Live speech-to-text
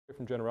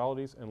from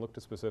generalities and look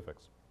to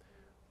specifics.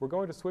 We're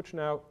going to switch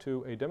now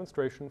to a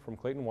demonstration from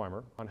Clayton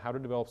Weimer on how to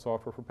develop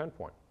software for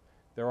PenPoint.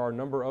 There are a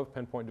number of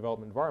PenPoint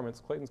development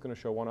environments. Clayton's going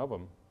to show one of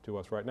them to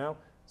us right now.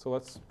 So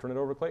let's turn it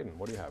over to Clayton.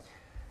 What do you have?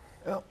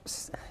 Well,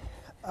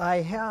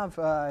 I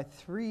have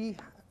 3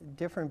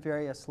 different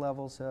various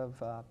levels of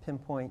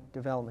PenPoint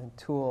development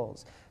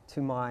tools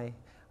to my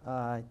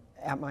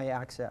at my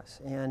access.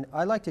 And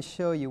I'd like to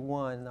show you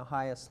one, the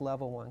highest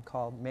level one,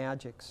 called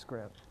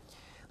MagicScript.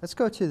 Let's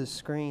go to the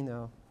screen,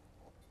 though.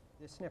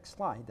 This next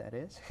slide, that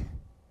is.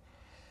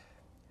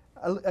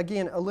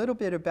 Again, a little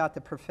bit about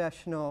the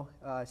professional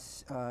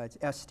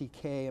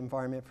SDK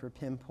environment for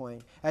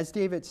PenPoint. As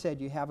David said,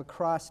 you have a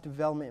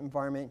cross-development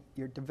environment.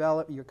 You're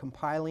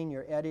compiling,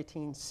 you're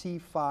editing C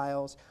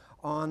files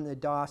on the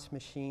DOS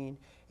machine,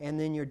 and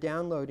then you're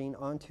downloading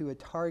onto a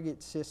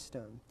target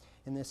system.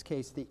 In this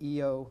case, the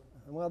Eo.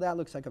 Well, that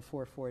looks like a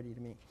 440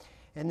 to me.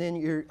 And then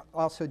you're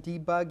also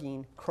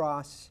debugging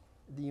across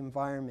the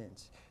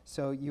environments.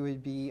 So you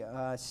would be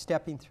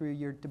stepping through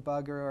your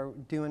debugger or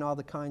doing all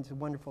the kinds of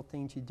wonderful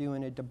things you do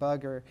in a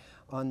debugger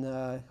on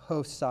the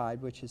host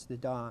side, which is the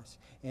DOS,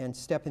 and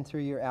stepping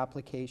through your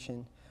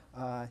application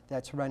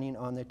that's running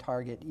on the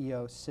target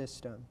EO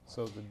system.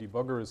 So the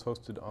debugger is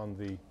hosted on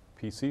the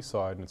PC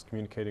side, and it's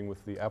communicating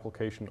with the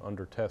application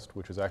under test,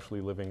 which is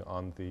actually living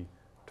on the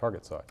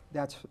target side.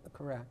 That's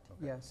correct.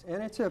 Okay. Yes,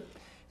 and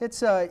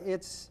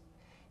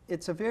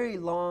it's a very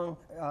long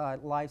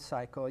life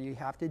cycle. You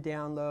have to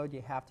download,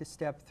 you have to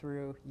step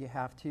through, you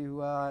have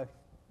to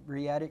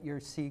re-edit your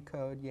C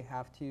code, you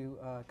have to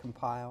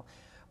compile.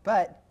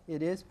 But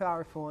it is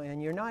powerful,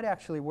 and you're not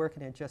actually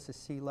working at just a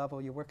C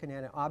level. You're working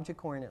at an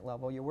object-oriented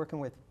level. You're working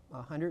with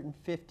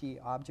 150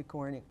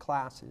 object-oriented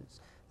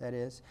classes, that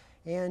is.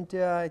 And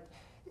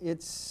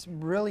it's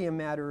really a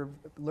matter of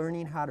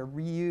learning how to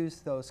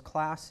reuse those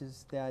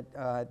classes that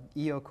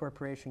EO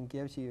Corporation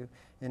gives you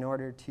in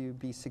order to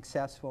be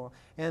successful.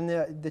 And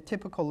the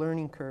typical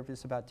learning curve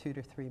is about 2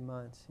 to 3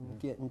 months in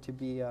getting to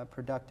be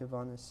productive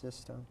on the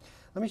system.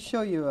 Let me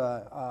show you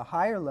a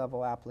higher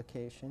level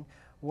application,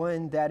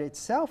 one that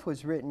itself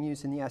was written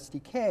using the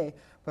SDK,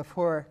 but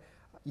for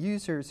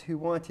users who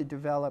want to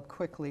develop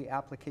quickly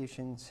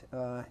applications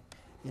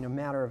in a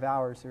matter of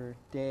hours or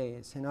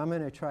days. And I'm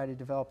going to try to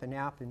develop an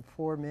app in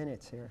 4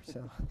 minutes here.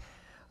 So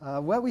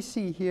what we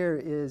see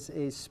here is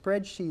a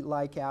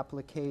spreadsheet-like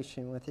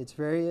application with its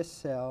various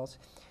cells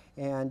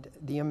and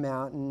the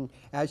amount. And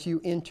as you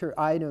enter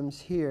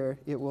items here,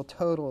 it will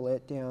total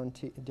it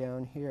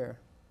down here.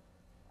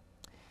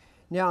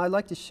 Now I'd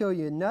like to show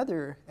you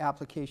another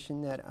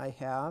application that I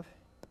have,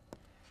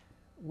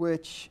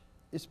 which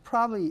is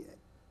probably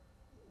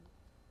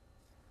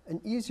an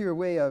easier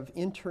way of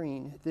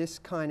entering this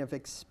kind of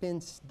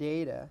expense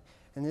data.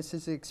 And this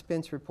is the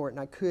expense report, and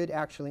I could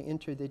actually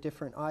enter the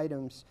different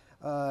items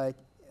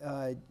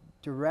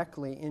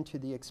directly into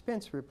the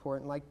expense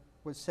report. And like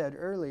was said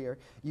earlier,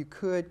 you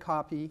could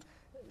copy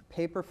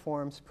paper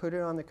forms, put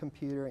it on the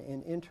computer,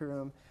 and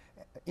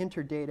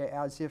enter data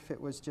as if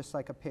it was just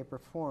like a paper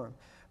form.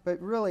 But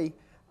really,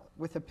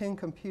 with a pen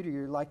computer,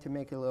 you'd like to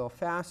make it a little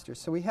faster.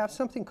 So we have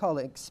something called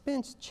an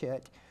expense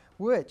chit,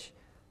 which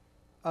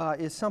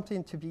is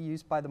something to be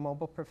used by the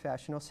mobile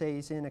professional. Say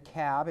he's in a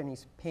cab and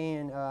he's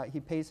paying, he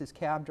pays his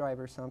cab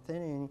driver something,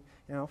 and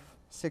you know,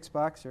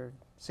 $6 or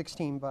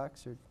 $16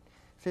 or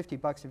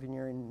 $50 if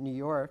you're in New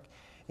York,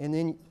 and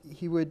then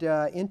he would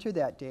enter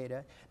that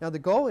data. Now the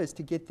goal is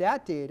to get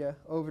that data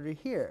over to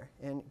here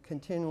and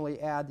continually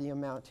add the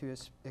amount to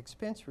his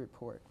expense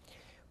report.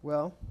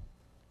 Well,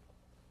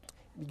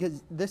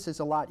 because this is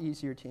a lot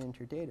easier to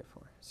enter data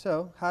for.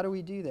 So how do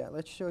we do that?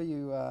 Let's show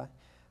you a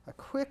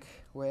quick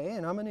way,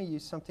 and I'm going to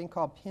use something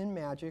called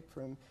MagicScript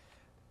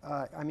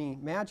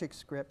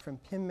from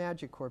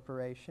PenMagic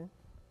Corporation.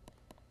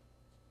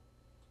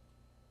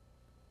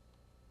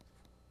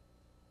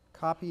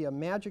 Copy a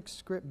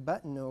MagicScript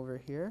button over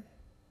here.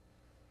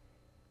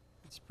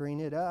 Let's bring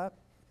it up,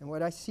 and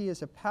what I see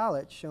is a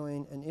palette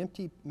showing an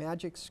empty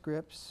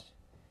MagicScripts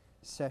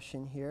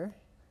session here.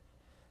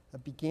 A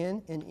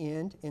begin and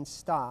end and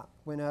stop.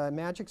 When a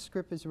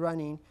MagicScript is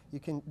running,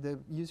 the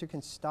user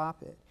can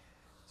stop it.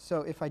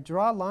 So if I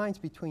draw lines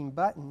between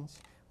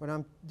buttons, what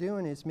I'm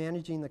doing is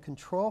managing the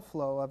control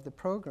flow of the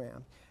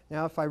program.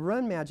 Now if I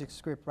run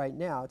MagicScript right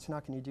now, it's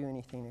not going to do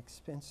anything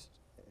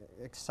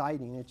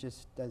exciting. It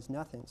just does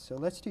nothing. So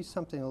let's do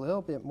something a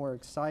little bit more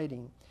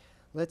exciting.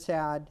 Let's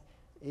add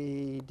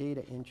a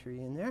data entry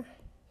in there.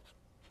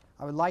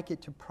 I would like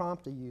it to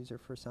prompt the user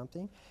for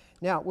something.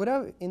 Now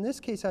in this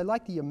case, I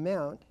like the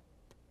amount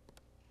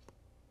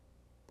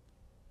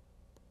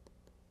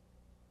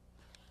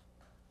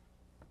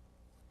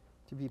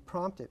to be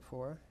prompted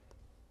for,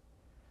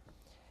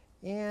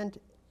 and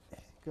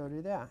go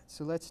to that.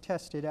 So let's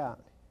test it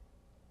out.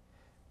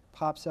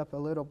 Pops up a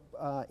little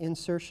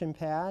insertion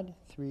pad,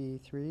 3,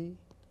 3.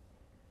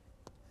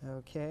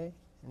 Okay,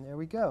 and there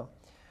we go.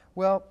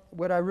 Well,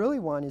 what I really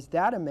want is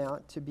that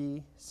amount to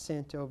be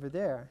sent over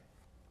there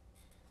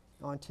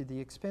onto the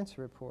expense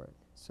report.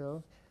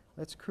 So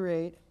let's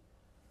create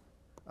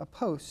a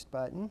post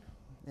button.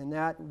 And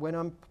that, what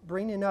I'm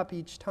bringing up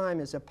each time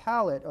is a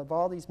palette of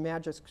all these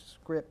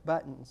MagicScript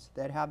buttons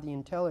that have the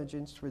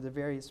intelligence for the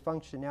various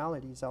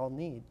functionalities I'll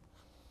need.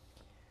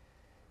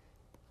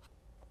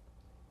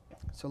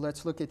 So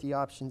let's look at the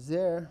options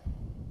there.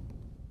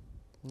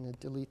 I'm going to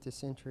delete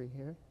this entry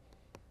here.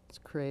 Let's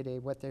create a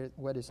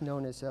what is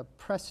known as a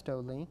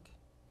Presto link.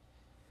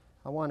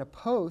 I want to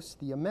post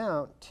the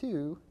amount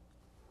to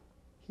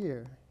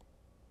here.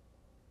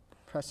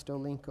 Presto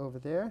link over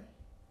there.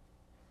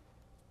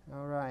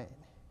 All right.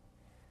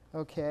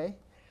 Okay.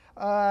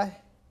 Now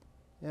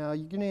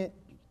you're going to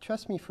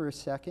trust me for a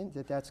second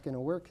that that's going to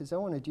work, because I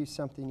want to do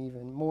something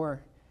even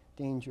more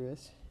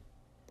dangerous.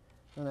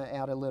 I'm going to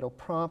add a little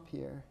prompt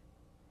here.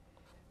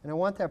 And I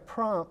want that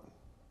prompt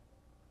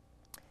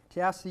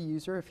to ask the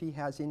user if he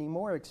has any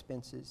more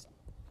expenses.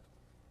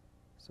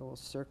 So we'll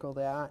circle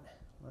that,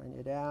 line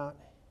it out.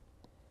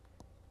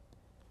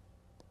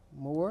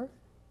 More.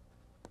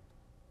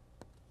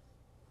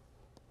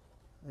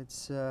 Let's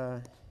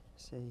say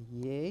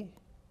yay.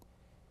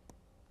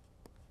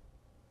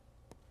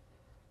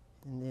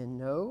 And then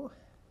no.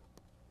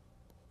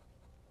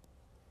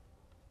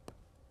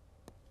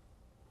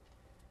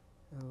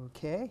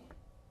 Okay.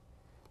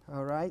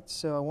 All right,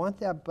 so I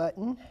want that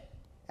button,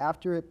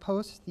 after it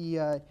posts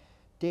the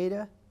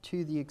data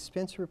to the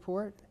expense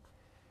report,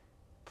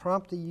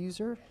 prompt the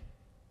user,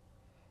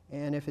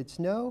 and if it's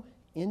no,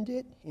 end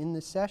it in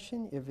the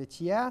session. If it's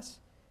yes,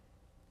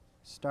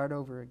 start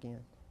over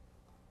again.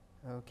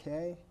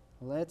 Okay,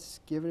 let's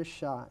give it a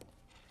shot.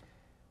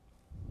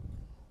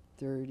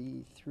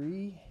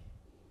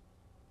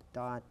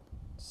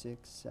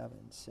 33.67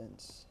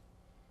 cents.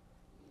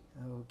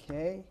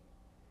 Okay,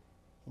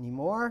 any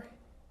more?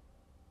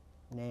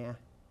 Nah.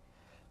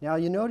 Now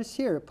you notice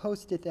here it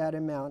posted that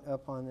amount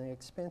up on the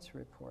expense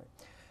report.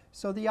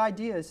 So the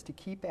idea is to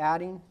keep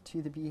adding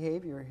to the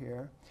behavior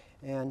here.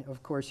 And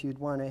of course you'd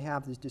want to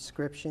have the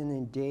description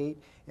and date,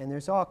 and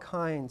there's all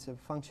kinds of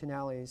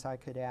functionalities I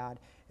could add.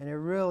 And it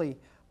really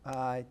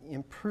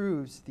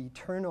improves the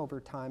turnover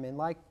time. And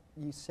like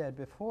you said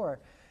before,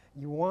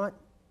 you want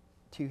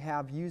to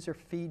have user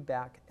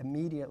feedback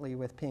immediately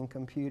with Pen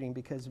Computing,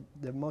 because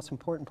the most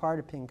important part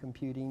of Pen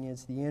Computing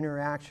is the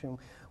interaction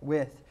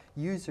with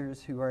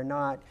users who are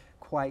not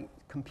quite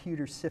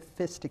computer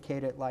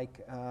sophisticated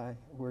like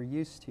we're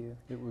used to.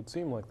 It would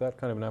seem like that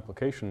kind of an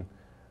application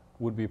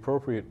would be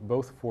appropriate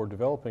both for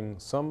developing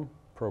some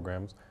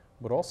programs,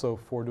 but also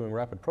for doing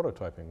rapid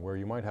prototyping, where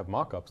you might have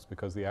mock-ups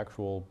because the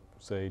actual,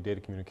 say,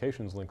 data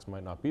communications links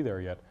might not be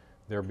there yet.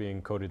 They're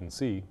being coded in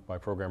C by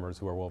programmers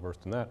who are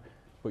well-versed in that.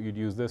 But you'd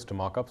use this to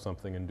mock up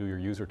something and do your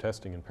user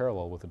testing in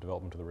parallel with the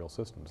development of the real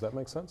system. Does that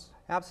make sense?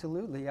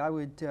 Absolutely. I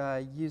would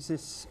use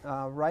this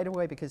right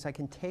away, because I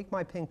can take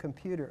my Pen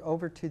Computer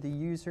over to the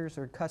user's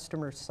or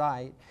customer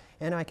site,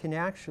 and I can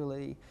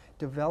actually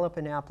develop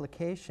an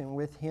application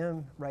with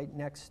him right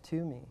next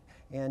to me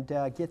and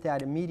get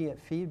that immediate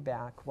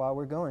feedback while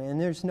we're going.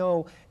 And there's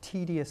no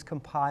tedious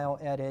compile,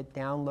 edit,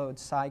 download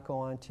cycle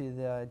onto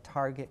the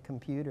target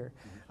computer.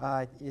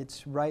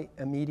 It's right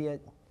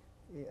immediate.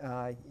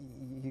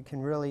 You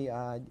can really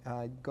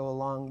go a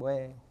long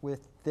way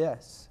with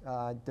this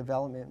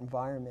development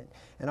environment.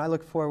 And I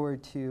look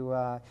forward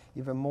to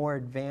even more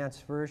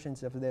advanced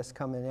versions of this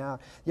coming out.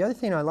 The other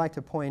thing I'd like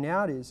to point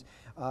out is,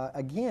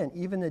 again,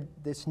 even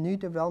this new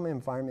development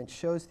environment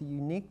shows the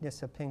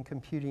uniqueness of Pen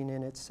Computing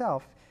in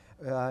itself,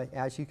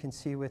 as you can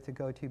see with the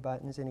go-to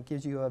buttons, and it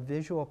gives you a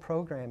visual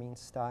programming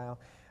style,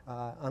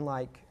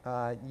 unlike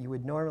you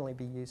would normally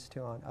be used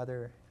to on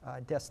other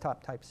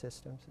desktop-type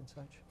systems and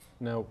such.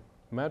 Now,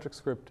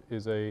 MagicScript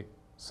is a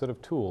set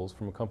of tools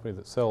from a company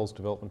that sells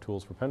development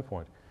tools for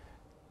PenPoint.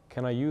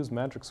 Can I use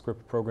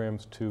MagicScript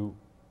programs to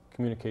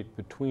communicate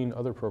between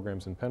other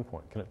programs in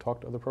PenPoint? Can it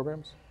talk to other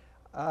programs?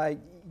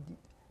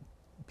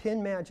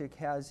 PenMagic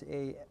has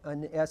an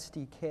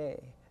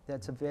SDK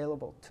that's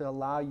available to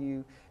allow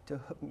you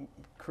to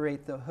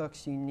create the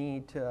hooks you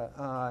need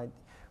to,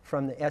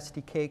 from the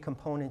SDK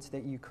components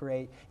that you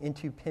create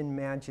into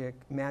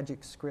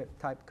MagicScript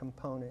type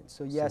components.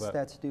 So yes,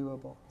 that's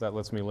doable. That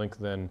lets me link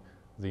then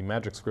the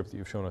MagicScript that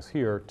you've shown us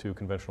here to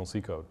conventional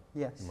C code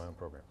in my own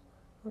program.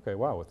 Okay,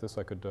 wow, with this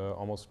I could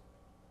almost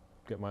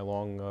get my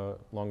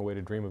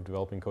long-awaited dream of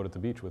developing code at the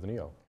beach with an EO.